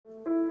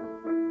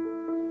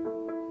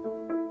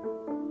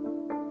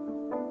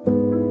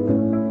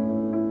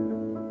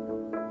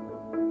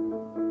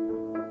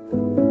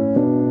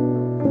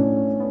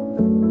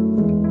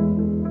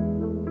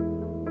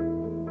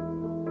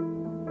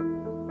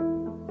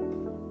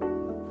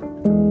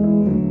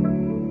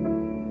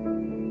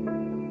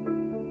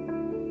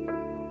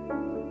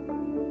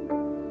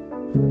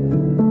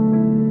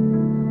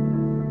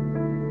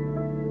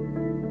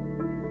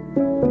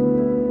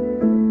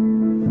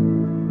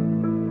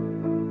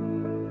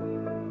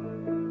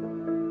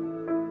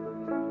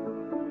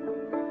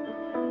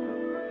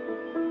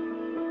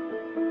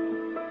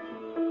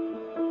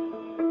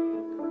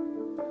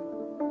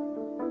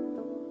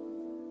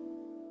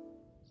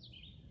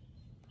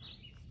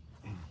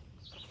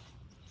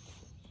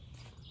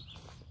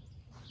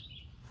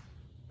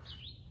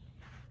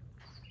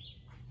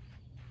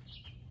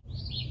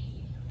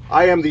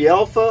I am the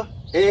Alpha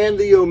and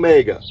the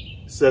Omega,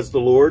 says the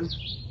Lord,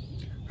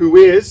 who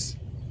is,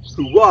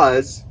 who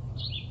was,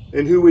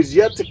 and who is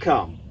yet to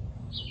come,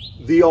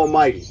 the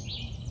Almighty.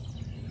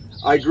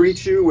 I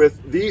greet you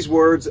with these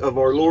words of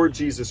our Lord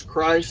Jesus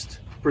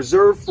Christ,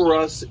 preserved for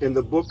us in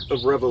the book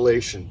of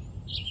Revelation.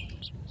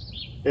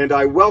 And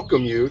I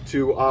welcome you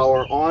to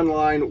our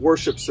online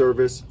worship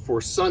service for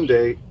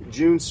Sunday,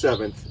 June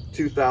 7th,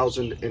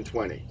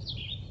 2020.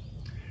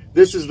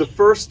 This is the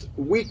first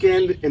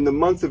weekend in the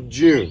month of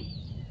June.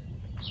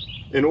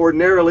 And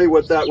ordinarily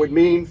what that would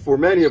mean for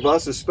many of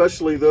us,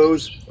 especially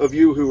those of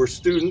you who are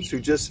students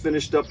who just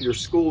finished up your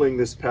schooling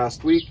this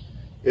past week,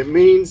 it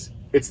means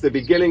it's the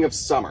beginning of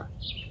summer.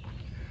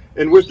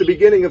 And with the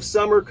beginning of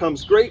summer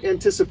comes great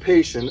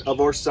anticipation of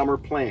our summer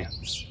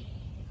plans.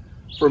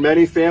 For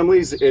many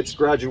families, it's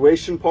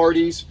graduation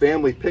parties,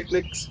 family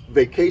picnics,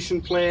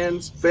 vacation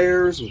plans,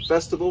 fairs, and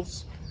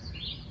festivals.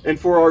 And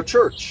for our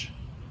church,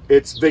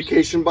 it's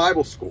Vacation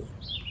Bible School.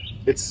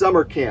 It's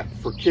summer camp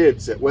for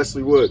kids at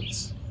Wesley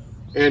Woods.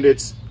 And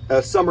it's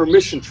a summer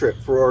mission trip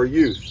for our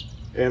youth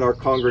and our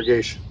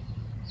congregation.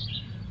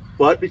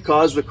 But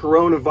because the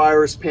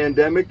coronavirus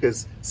pandemic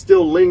is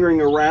still lingering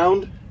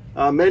around,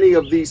 many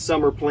of these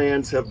summer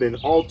plans have been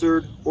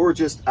altered or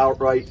just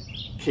outright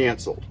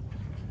canceled.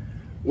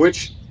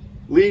 Which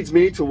leads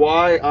me to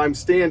why I'm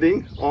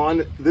standing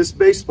on this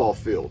baseball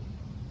field.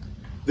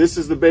 This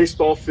is the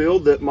baseball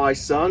field that my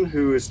son,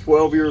 who is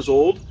 12 years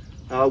old,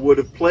 would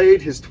have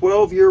played his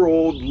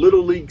 12-year-old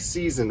Little League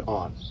season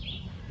on.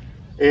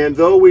 And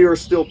though we are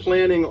still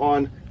planning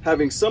on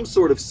having some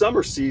sort of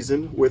summer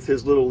season with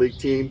his Little League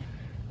team,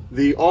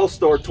 the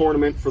All-Star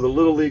Tournament for the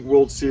Little League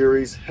World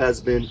Series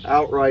has been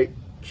outright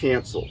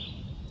canceled.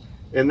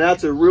 And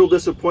that's a real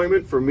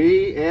disappointment for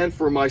me and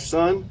for my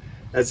son,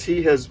 as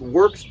he has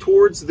worked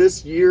towards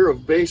this year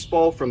of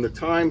baseball from the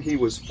time he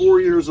was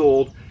 4 years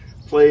old,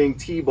 playing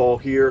t-ball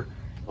here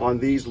on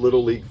these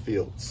Little League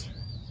fields.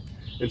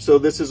 And so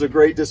this is a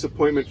great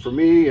disappointment for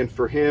me and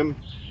for him,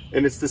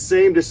 and it's the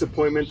same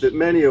disappointment that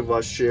many of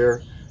us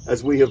share,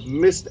 as we have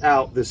missed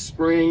out this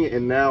spring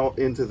and now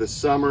into the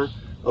summer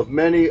of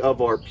many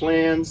of our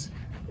plans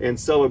and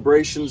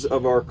celebrations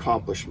of our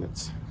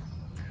accomplishments.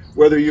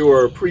 Whether you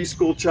are a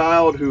preschool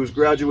child who's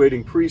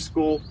graduating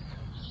preschool,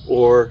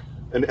 or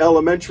an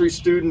elementary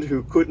student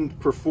who couldn't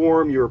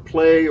perform your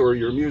play or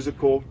your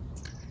musical,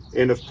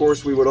 and of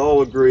course we would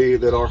all agree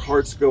that our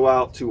hearts go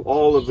out to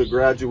all of the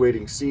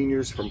graduating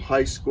seniors from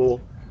high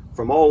school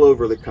from all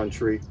over the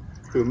country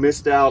who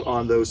missed out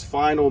on those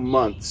final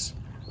months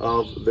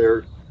of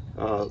their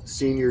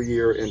senior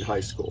year in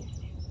high school.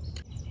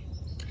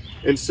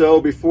 And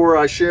so before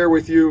I share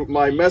with you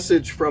my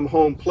message from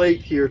home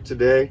plate here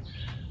today,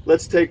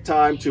 let's take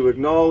time to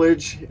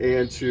acknowledge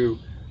and to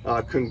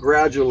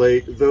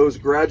congratulate those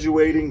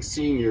graduating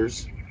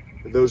seniors,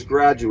 those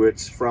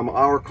graduates from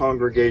our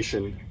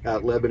congregation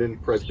at Lebanon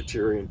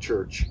Presbyterian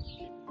Church.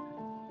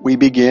 We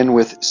begin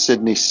with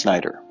Sydney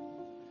Snyder.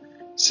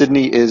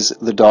 Sydney is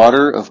the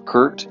daughter of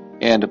Kurt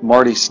and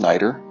Marty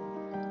Snyder,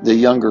 the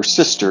younger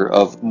sister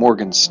of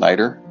Morgan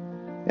Snyder,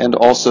 and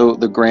also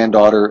the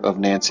granddaughter of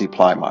Nancy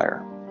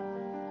Plymire.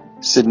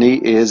 Sydney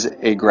is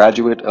a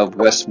graduate of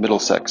West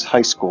Middlesex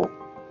High School.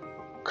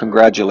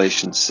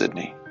 Congratulations,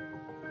 Sydney.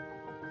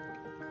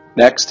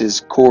 Next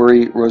is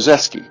Corey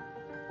Roseski.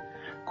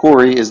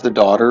 Corey is the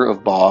daughter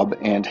of Bob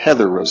and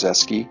Heather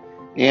Roseski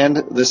and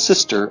the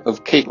sister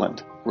of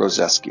Caitlin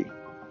Roseski.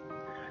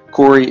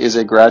 Corey is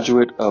a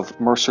graduate of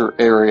Mercer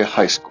Area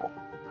High School.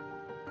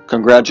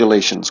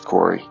 Congratulations,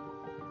 Corey.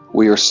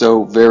 We are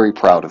so very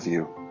proud of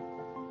you.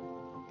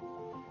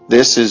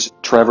 This is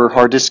Trevor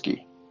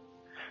Hardisky.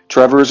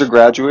 Trevor is a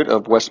graduate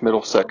of West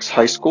Middlesex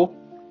High School.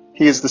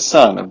 He is the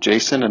son of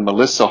Jason and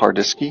Melissa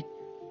Hardisky,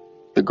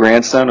 the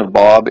grandson of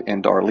Bob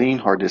and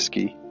Darlene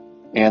Hardisky,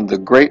 and the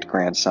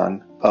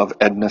great-grandson of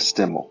Edna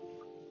Stimmel.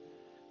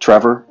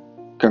 Trevor,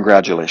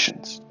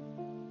 congratulations.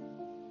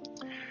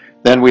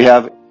 Then we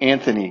have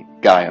Anthony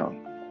Guyon.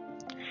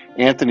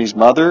 Anthony's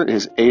mother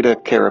is Ada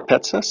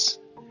Karapetsas,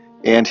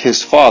 and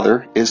his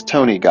father is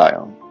Tony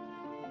Guyon.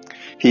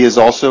 He is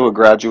also a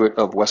graduate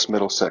of West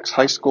Middlesex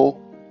High School,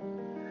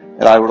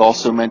 and I would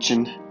also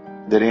mention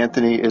that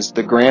Anthony is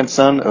the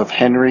grandson of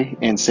Henry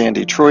and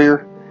Sandy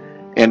Troyer,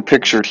 and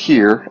pictured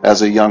here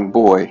as a young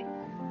boy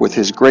with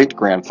his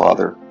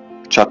great-grandfather,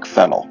 Chuck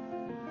Fennell.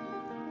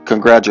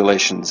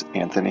 Congratulations,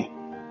 Anthony.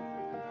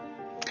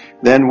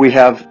 Then we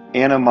have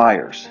Anna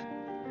Myers.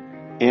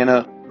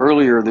 Anna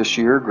earlier this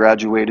year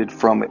graduated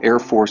from Air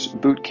Force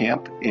Boot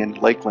Camp in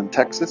Lakeland,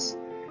 Texas,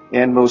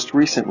 and most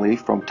recently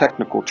from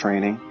technical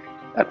training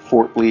at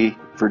Fort Lee,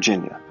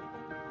 Virginia.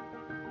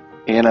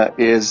 Anna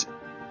is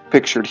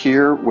pictured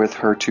here with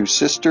her two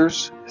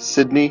sisters,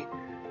 Sydney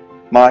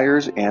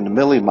Myers and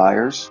Millie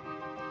Myers.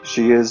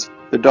 She is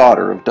the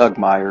daughter of Doug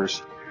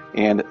Myers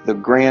and the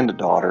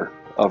granddaughter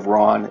of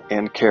Ron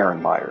and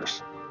Karen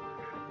Myers.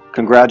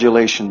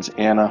 Congratulations,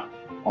 Anna,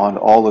 on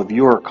all of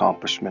your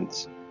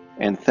accomplishments,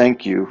 and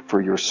thank you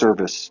for your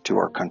service to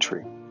our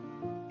country.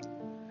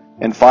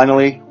 And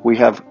finally, we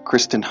have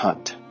Kristen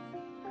Hunt.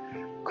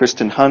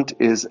 Kristen Hunt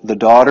is the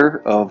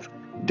daughter of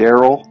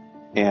Daryl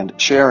and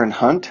Sharon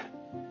Hunt,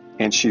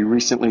 and she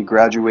recently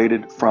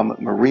graduated from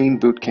Marine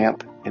Boot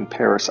Camp in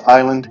Paris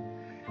Island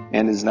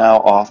and is now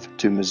off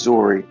to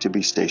Missouri to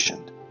be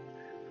stationed.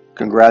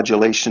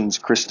 Congratulations,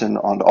 Kristen,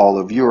 on all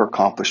of your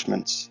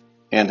accomplishments,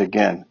 and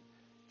again,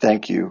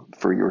 thank you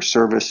for your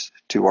service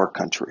to our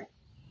country.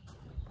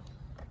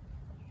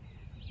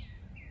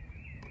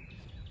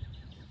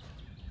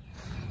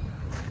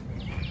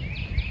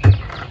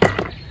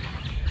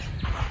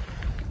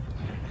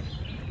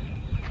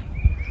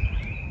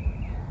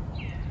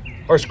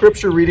 Our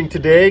scripture reading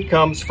today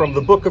comes from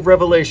the book of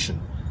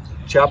Revelation,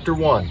 chapter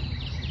 1,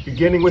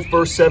 beginning with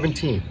verse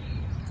 17.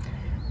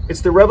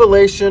 It's the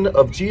revelation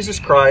of Jesus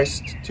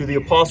Christ to the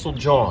Apostle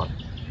John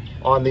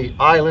on the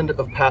island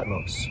of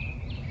Patmos.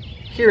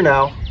 Hear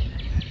now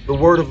the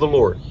word of the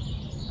Lord.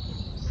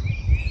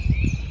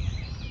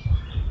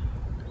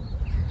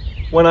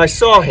 When I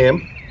saw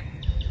him,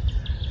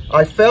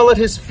 I fell at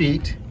his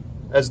feet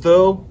as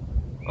though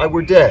I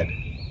were dead.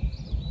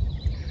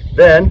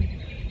 Then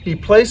he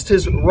placed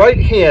his right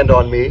hand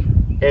on me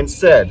and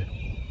said,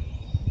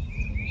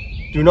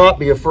 "Do not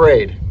be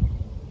afraid.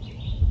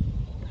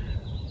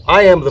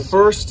 I am the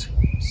first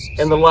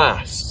and the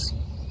last.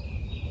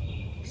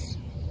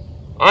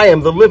 I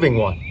am the living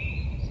one.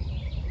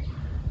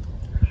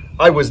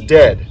 I was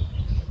dead,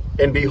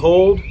 and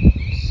behold,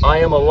 I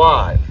am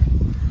alive,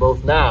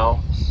 both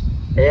now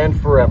and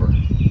forever."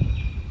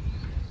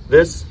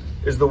 This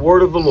is the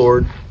word of the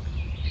Lord.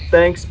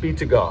 Thanks be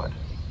to God.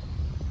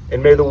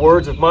 And may the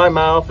words of my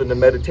mouth and the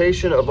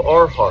meditation of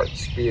our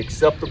hearts be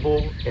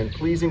acceptable and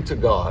pleasing to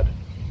God.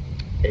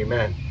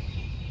 Amen.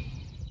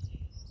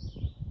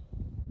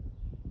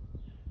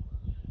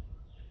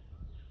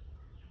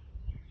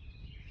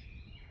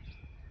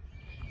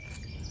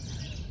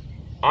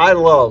 I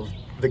love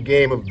the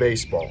game of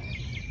baseball.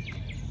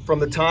 From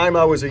the time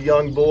I was a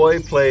young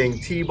boy playing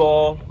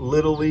t-ball,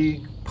 little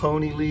league,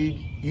 pony league,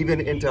 even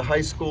into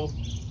high school,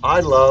 I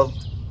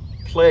loved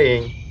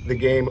playing the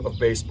game of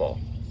baseball.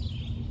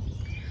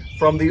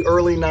 From the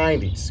early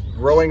 90s,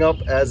 growing up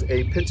as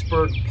a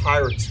Pittsburgh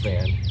Pirates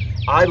fan,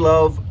 I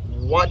love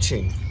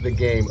watching the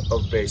game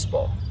of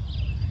baseball.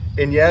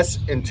 And yes,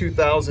 in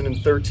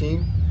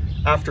 2013,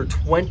 after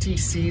 20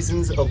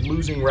 seasons of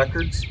losing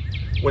records,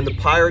 when the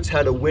Pirates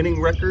had a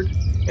winning record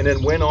and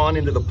then went on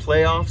into the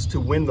playoffs to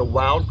win the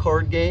wild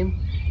card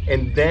game,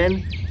 and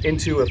then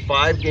into a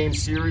 5-game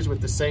series with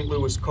the St.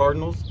 Louis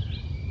Cardinals,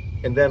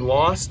 and then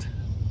lost,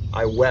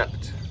 I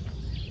wept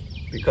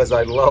because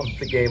I loved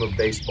the game of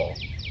baseball.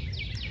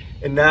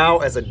 And now,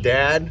 as a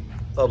dad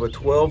of a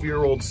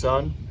 12-year-old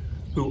son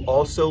who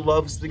also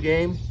loves the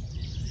game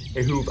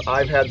and who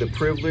I've had the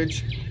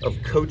privilege of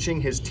coaching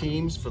his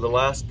teams for the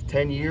last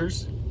 10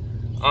 years,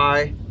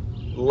 I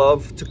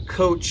love to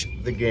coach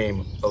the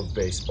game of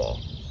baseball.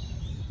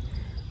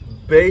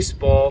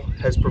 Baseball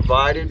has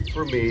provided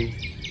for me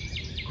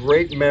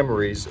great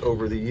memories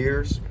over the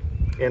years,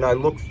 and I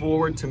look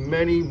forward to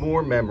many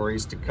more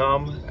memories to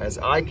come as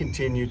I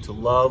continue to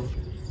love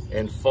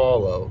and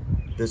follow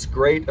this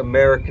great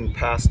American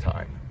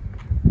pastime,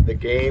 the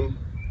game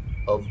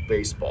of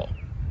baseball.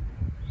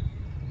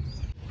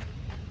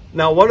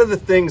 Now, one of the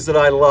things that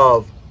I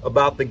love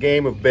about the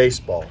game of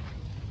baseball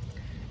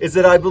is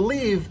that I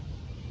believe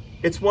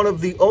it's one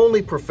of the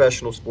only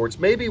professional sports,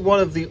 maybe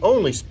one of the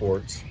only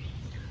sports,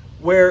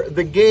 where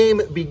the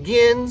game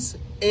begins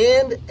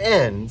and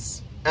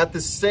ends at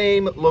the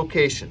same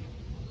location.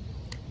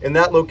 And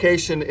that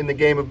location in the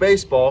game of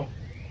baseball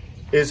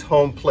is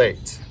home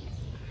plate.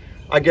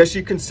 I guess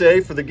you can say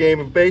for the game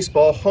of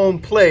baseball, home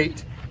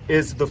plate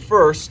is the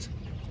first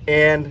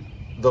and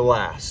the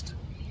last.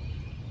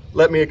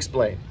 Let me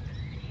explain.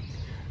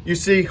 You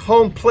see,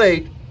 home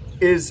plate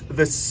is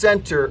the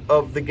center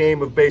of the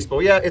game of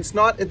baseball. Yeah, it's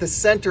not at the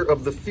center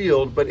of the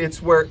field, but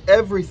it's where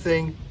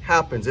everything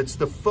happens. It's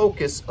the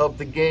focus of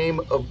the game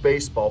of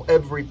baseball.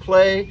 Every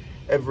play,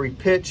 every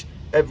pitch,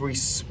 every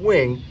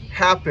swing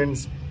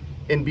happens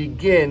and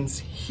begins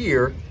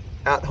here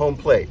at home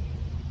plate.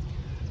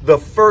 The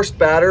first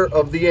batter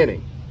of the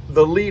inning,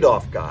 the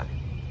leadoff guy,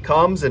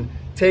 comes and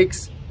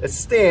takes a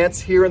stance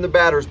here in the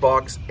batter's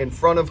box in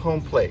front of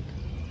home plate.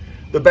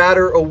 The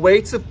batter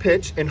awaits a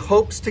pitch and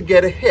hopes to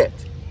get a hit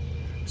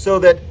so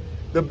that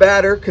the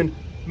batter can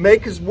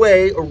make his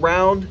way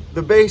around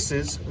the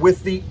bases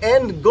with the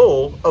end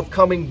goal of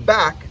coming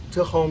back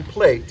to home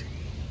plate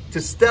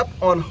to step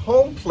on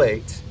home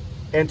plate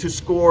and to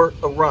score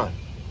a run.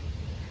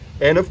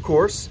 And of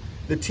course,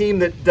 the team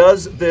that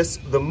does this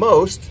the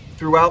most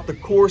throughout the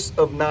course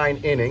of 9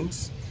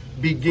 innings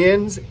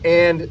begins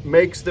and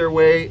makes their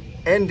way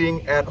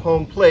ending at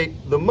home plate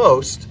the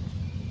most,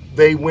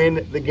 they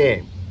win the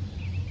game.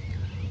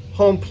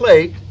 Home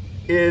plate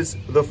is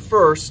the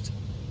first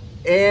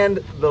and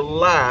the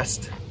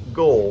last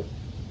goal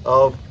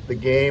of the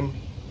game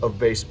of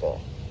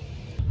baseball.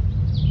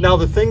 Now,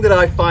 the thing that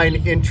I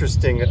find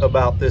interesting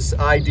about this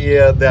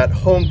idea that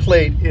home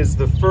plate is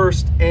the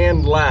first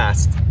and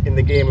last in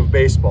the game of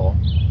baseball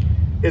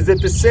is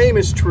that the same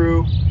is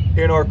true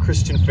in our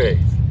Christian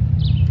faith.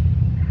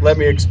 Let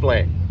me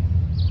explain.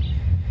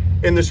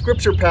 In the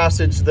scripture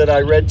passage that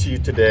I read to you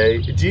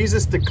today,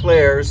 Jesus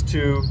declares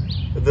to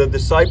the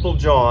disciple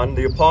John,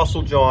 the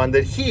apostle John,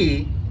 that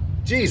he,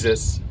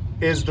 Jesus,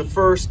 is the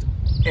first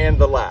and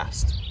the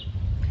last.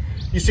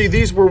 You see,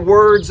 these were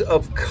words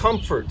of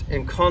comfort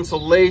and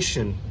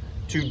consolation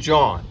to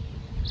John.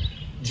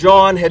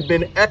 John had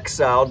been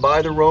exiled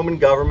by the Roman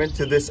government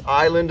to this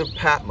island of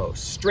Patmos,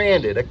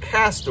 stranded, a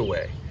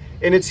castaway.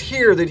 And it's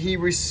here that he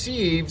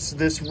receives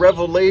this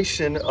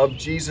revelation of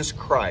Jesus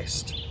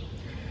Christ.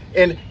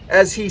 And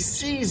as he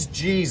sees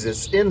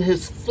Jesus in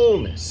his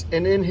fullness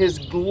and in his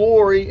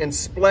glory and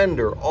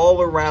splendor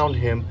all around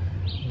him,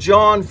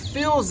 John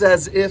feels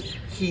as if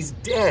he's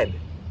dead,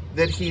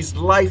 that he's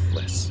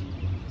lifeless.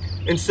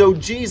 And so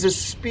Jesus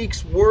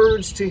speaks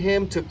words to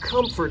him to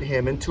comfort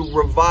him and to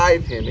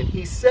revive him. And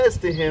he says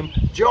to him,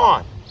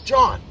 John,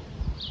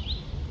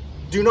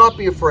 do not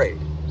be afraid.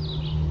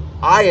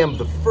 I am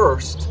the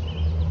first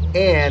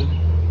and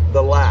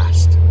the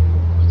last.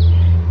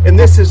 And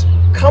this is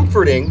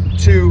comforting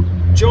to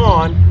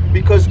John,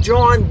 because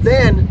John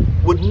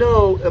then would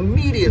know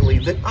immediately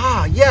that,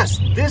 yes,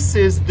 this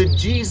is the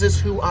Jesus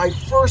who I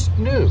first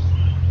knew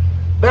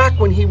back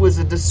when he was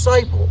a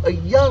disciple, a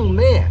young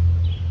man,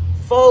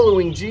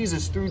 following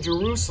Jesus through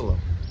Jerusalem,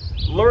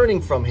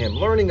 learning from him,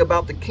 learning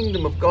about the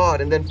kingdom of God,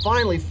 and then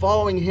finally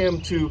following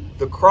him to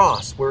the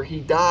cross where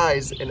he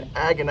dies an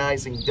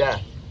agonizing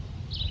death,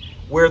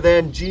 where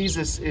then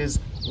Jesus is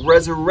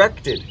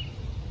resurrected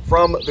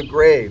from the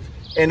grave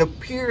and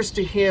appears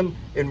to him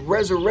in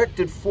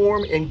resurrected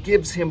form and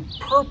gives him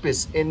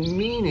purpose and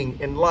meaning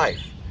in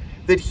life,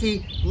 that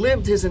he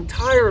lived his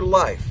entire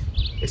life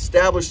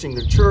establishing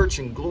the church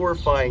and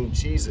glorifying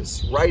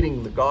Jesus,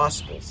 writing the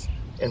Gospels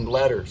and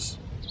letters,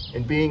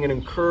 and being an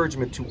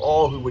encouragement to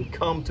all who would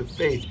come to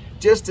faith,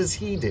 just as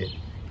he did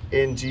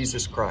in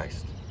Jesus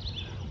Christ.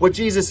 What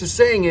Jesus is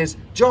saying is,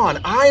 John,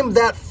 I am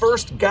that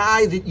first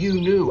guy that you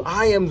knew.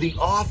 I am the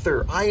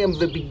author. I am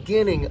the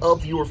beginning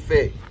of your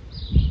faith.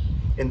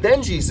 And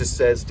then Jesus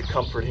says to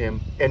comfort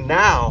him, and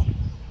now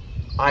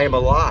I am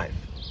alive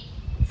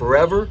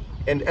forever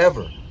and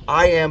ever.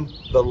 I am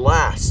the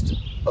last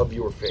of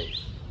your faith.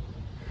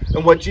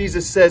 And what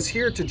Jesus says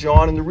here to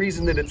John, and the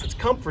reason that it's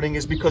comforting,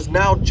 is because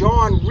now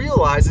John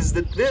realizes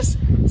that this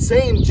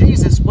same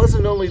Jesus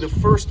wasn't only the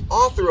first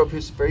author of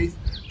his faith,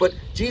 but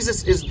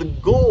Jesus is the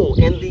goal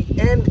and the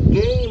end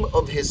game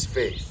of his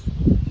faith.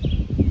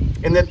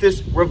 And that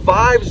this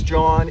revives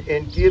John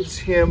and gives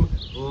him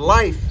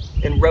life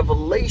and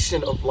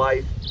revelation of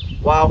life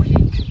while he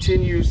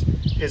continues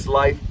his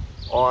life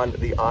on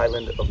the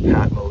island of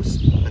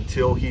Patmos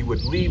until he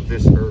would leave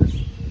this earth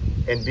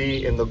and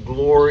be in the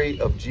glory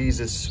of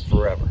Jesus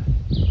forever.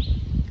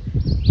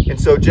 And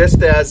so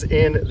just as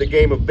in the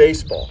game of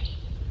baseball,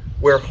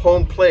 where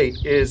home plate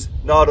is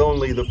not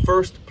only the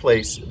first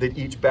place that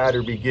each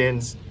batter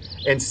begins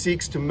and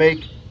seeks to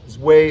make his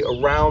way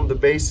around the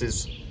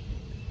bases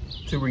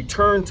to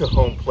return to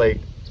home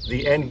plate,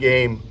 the end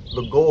game,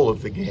 the goal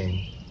of the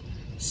game,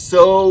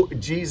 so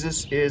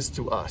Jesus is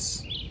to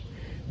us.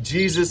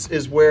 Jesus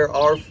is where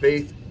our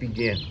faith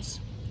begins.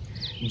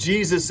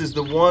 Jesus is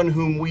the one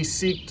whom we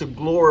seek to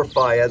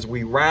glorify as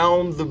we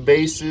round the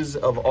bases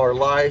of our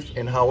life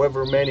in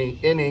however many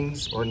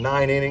innings or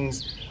 9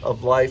 innings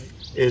of life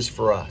is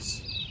for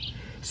us.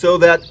 So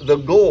that the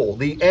goal,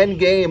 the end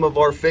game of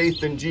our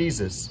faith in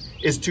Jesus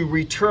is to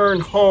return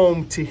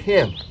home to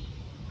him,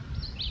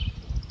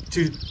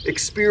 to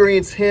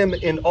experience him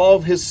in all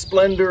of his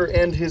splendor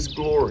and his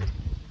glory,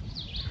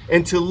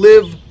 and to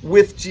live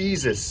with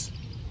Jesus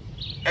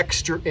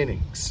extra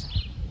innings.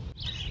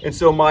 And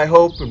so my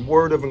hope and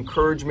word of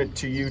encouragement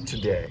to you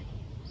today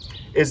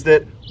is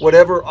that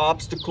whatever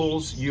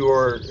obstacles you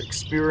are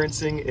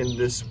experiencing in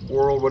this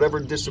world,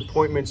 whatever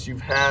disappointments you've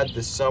had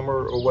this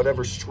summer, or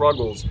whatever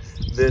struggles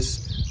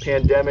this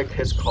pandemic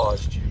has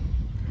caused you,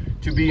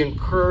 to be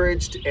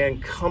encouraged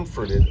and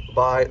comforted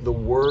by the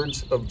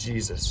words of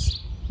Jesus,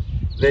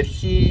 that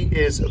he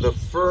is the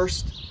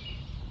first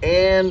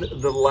and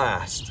the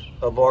last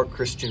of our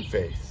Christian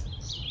faith.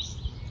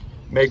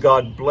 May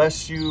God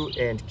bless you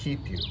and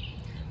keep you.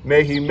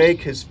 May he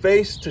make his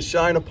face to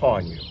shine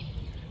upon you.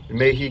 And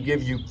may he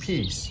give you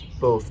peace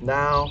both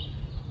now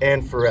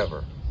and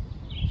forever.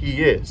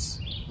 He is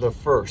the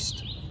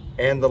first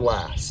and the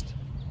last.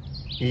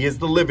 He is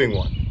the living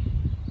one.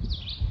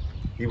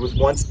 He was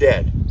once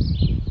dead,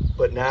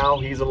 but now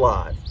he's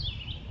alive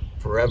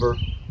forever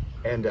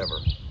and ever.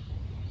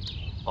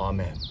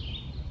 Amen.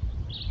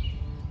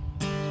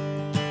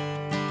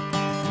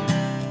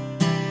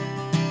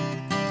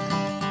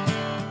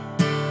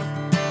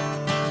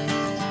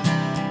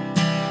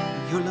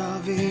 Your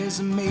love is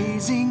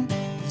amazing,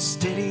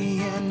 steady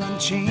and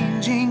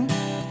unchanging.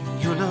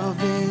 Your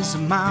love is a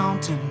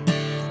mountain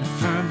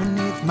firm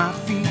beneath my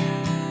feet.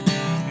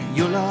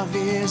 Your love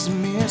is a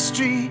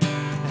mystery,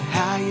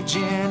 how you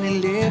gently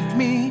lift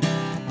me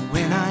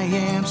when I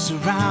am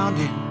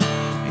surrounded.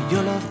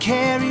 Your love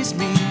carries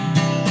me.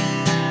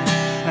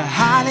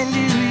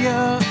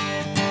 Hallelujah,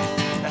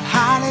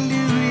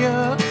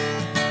 hallelujah,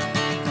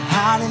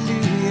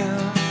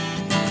 hallelujah.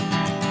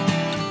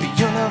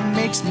 Your love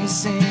makes me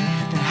sing.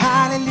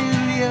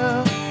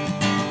 Hallelujah,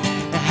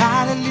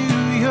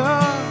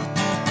 hallelujah,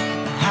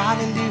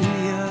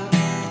 hallelujah.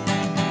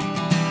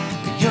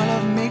 Your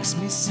love makes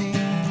me sing.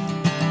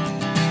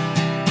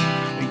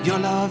 Your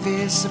love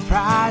is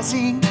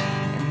surprising,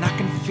 and I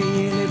can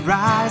feel it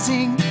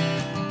rising.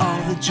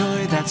 All the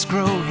joy that's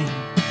growing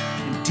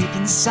deep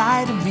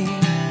inside of me.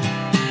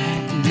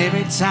 And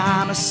every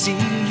time I see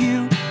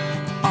you,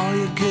 all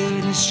your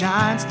goodness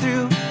shines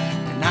through,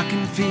 and I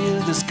can feel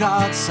this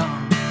God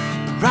song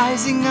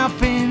rising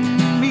up in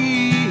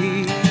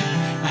me.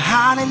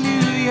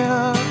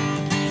 Hallelujah,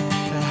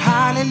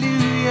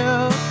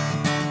 hallelujah,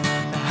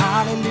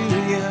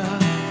 hallelujah.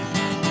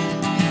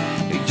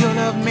 Your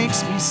love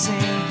makes me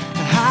sing.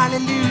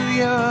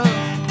 Hallelujah,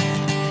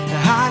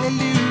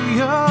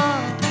 hallelujah,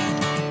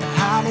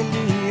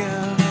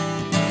 hallelujah.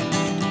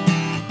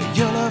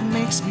 Your love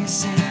makes me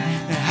sing.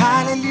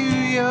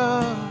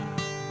 Hallelujah,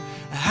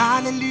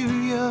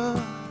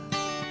 hallelujah,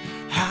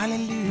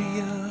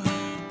 hallelujah.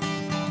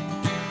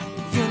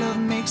 Your love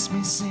makes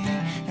me sing.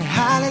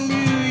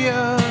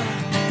 Hallelujah,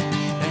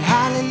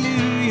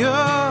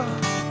 hallelujah,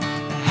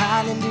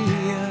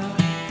 hallelujah.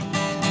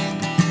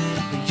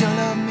 Your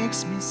love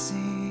makes me sing.